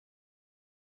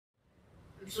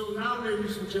So now,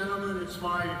 ladies and gentlemen, it's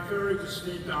my very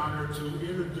distinct honor to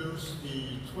introduce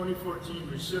the 2014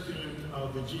 recipient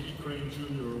of the G.D. Crain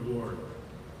Jr. Award.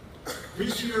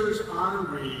 This year's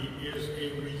honoree is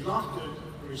a reluctant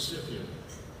recipient,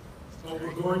 but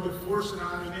we're going to force it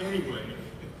on him anyway,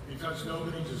 because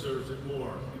nobody deserves it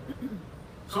more.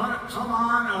 Come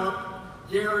on up,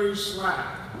 Gary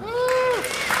Slack.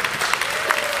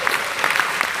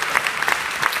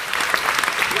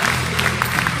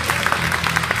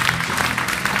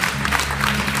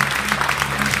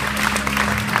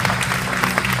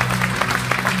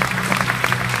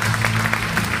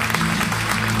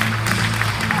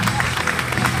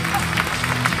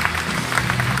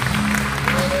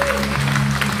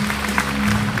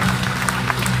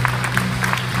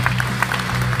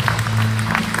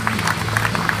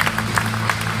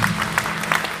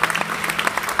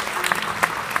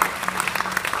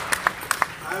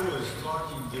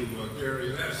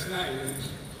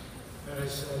 And I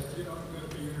said, you know, I'm going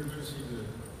to be introducing the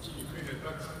G.D. Crain,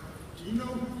 but do you know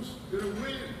who's going to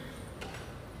win?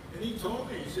 And he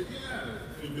told me, he said, yeah. And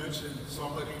he mentioned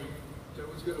somebody that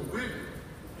was going to win.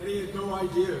 And he had no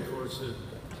idea, of course, that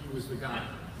he was the guy.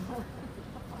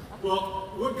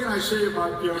 Well, what can I say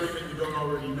about Gary that you don't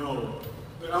already know?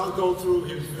 But I'll go through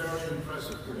his very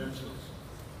impressive credentials.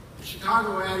 The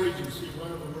Chicago Ad Agency,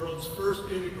 one of the world's first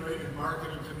integrated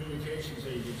marketing communications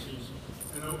agencies,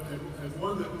 and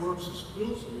one that works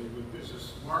exclusively with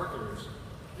business marketers,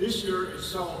 this year is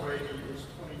celebrating its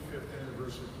 25th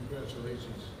anniversary.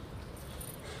 Congratulations.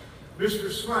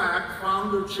 Mr. Slack,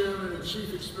 founder, chairman, and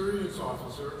chief experience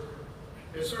officer,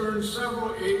 has earned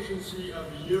several Agency of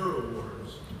the Year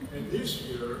awards, and this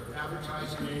year,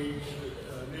 Advertising Age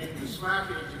named the Slack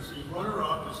Agency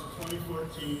runner-up as the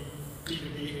 2014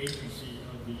 B2B Agency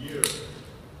of the Year.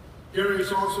 Gary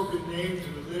has also been named to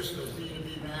the list of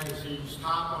B2B Magazine's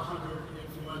top 100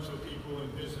 influential people in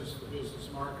business-to-business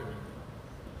marketing.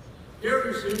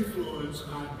 Gary's influence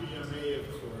on BMA, of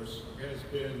course, has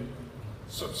been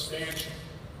substantial.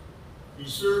 He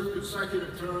served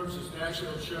consecutive terms as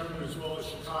national chairman as well as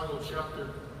Chicago chapter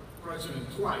president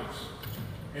twice.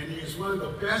 And he is one of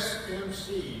the best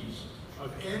MCs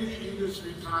of any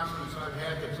industry conference I've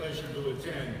had the pleasure to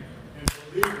attend. And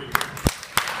believe me,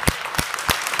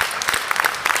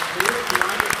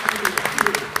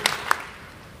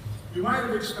 you might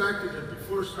have expected that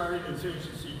before starting his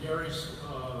agency, Gary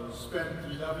spent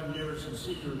 11 years in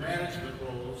senior management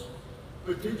roles.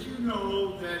 But did you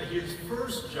know that his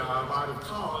first job out of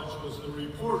college was a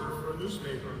reporter for a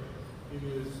newspaper in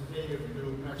his native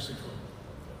New Mexico?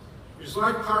 His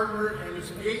life partner and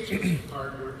his agency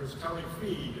partner is Kelly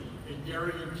Feed, and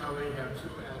Gary and Kelly have 2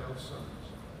 adult sons.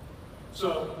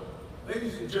 So,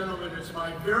 ladies and gentlemen, it's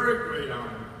my very great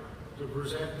honor to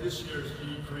present this year's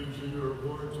G.D. Crain Jr.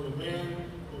 Award to a man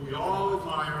who we all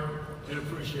admire and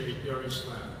appreciate, Gary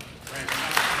Slack.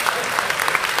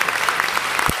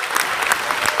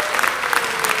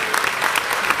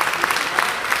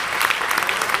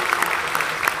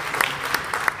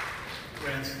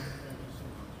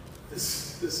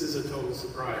 This is a total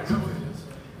surprise.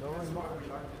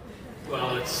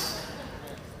 Well, it's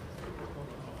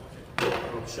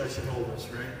Sheshanovas,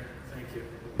 right? Thank you.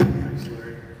 Thanks,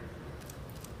 Larry.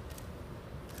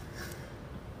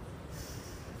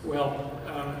 Well,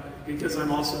 because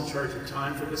I'm also in charge of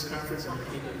time for this conference, I'm going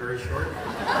to keep it very short.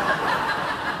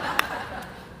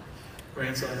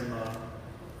 Grants,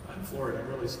 I'm floored. I'm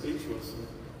really speechless. And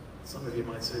some of you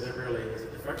might say that really is,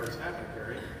 if ever has happened,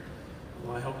 Gary.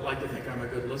 Well, I like to think I'm a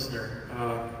good listener.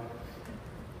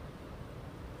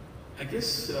 I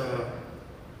guess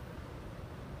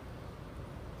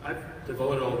I've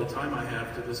devoted all the time I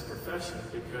have to this profession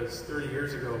because 30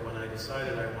 years ago when I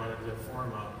decided I wanted to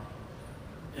form an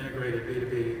integrated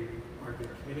B2B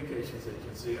marketing communications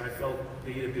agency, I felt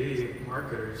B2B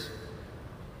marketers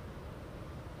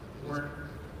weren't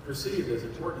perceived as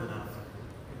important enough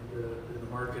in the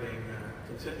marketing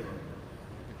continuum.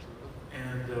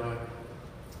 And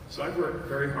so I've worked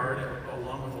very hard,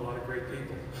 along with a lot of great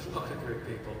people,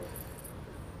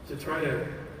 to try to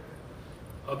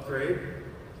upgrade,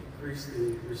 increase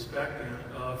the respect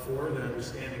for, the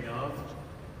understanding of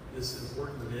this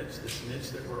important niche, this niche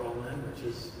that we're all in,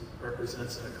 which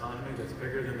represents an economy that's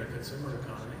bigger than the consumer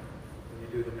economy, when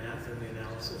you do the math and the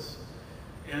analysis.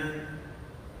 And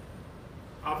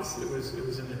obviously it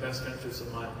was in the best interest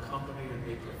of my company and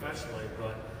me professionally,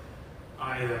 but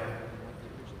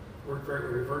we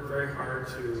worked very hard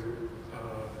to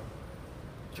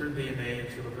turn BMA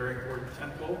into a very important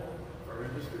tentpole for our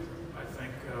industry. I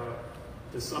think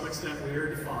to some extent we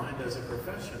are defined as a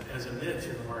profession, as a niche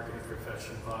in the marketing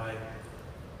profession by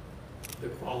the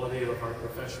quality of our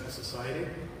professional society.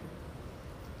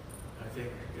 I think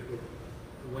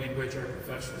the way in which our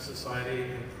professional society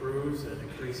improves and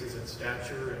increases in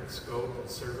stature and scope and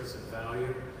service and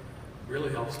value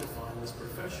really helps define this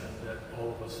profession that all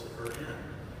of us are in.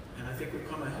 And I think we've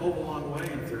come a hell of a long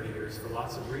way in 30 years for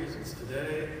lots of reasons.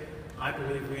 Today, I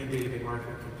believe we in B2B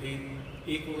marketing compete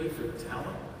equally for the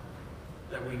talent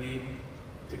that we need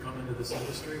to come into this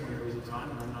industry when there was a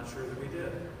time, and I'm not sure that we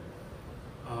did.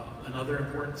 Another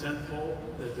important tentpole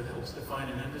that helps define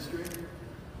an industry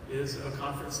is a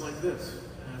conference like this.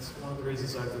 And it's one of the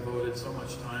reasons I've devoted so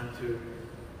much time to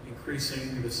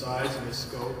increasing the size and the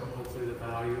scope and hopefully the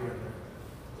value and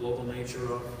the global nature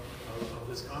of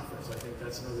this conference. I think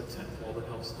that's another tentpole that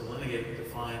helps delineate and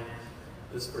define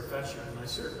this profession. And I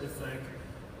certainly think,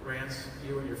 Rance,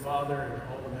 you and your father and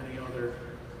all the many other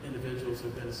individuals who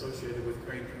have been associated with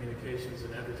Crain Communications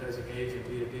and advertising age and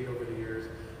B2B over the years,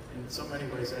 in so many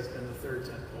ways that's been the third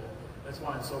tentpole. That's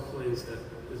why I'm so pleased that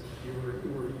you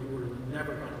were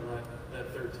never going to let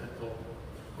that third tentpole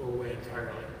go away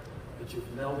entirely. That you've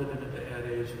melded it into Ad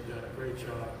Age, you've done a great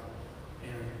job,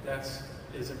 and that's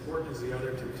as important as the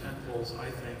other two tentpoles,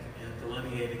 I think, in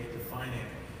delineating and defining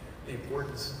the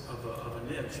importance of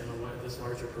a niche in this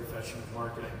larger profession of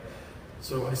marketing.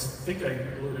 So I think I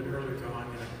alluded earlier to how I'm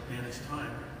going to manage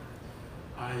time.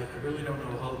 I really don't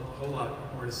know a whole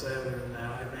lot more to say other than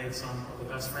that. I've made some of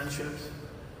the best friendships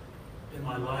in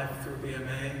my life through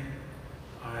BMA.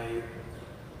 I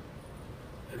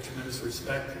have tremendous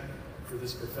respect for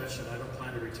this profession. I don't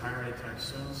plan to retire anytime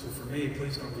soon. So for me,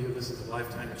 please don't view this as a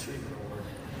Lifetime Achievement Award.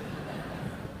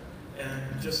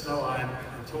 And just know I'm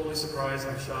totally surprised,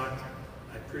 I'm shocked.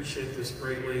 I appreciate this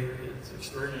greatly. It's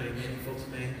extraordinarily meaningful to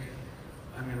me.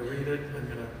 I'm going to read it. I'm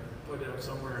going to put it up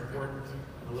somewhere important.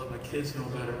 I'll let my kids know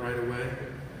about it right away.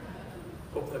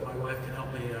 Hope that my wife can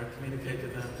help me communicate to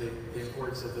them the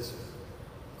importance of this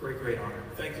great, great honor.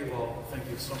 Thank you all. Thank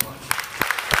you so much.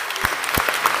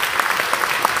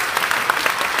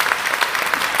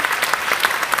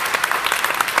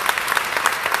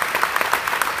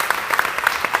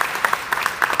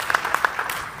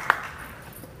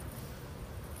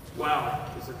 Wow,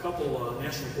 there's a couple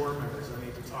national board members I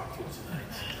need to talk to tonight.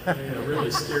 They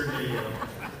really steered me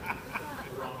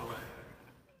the wrong way.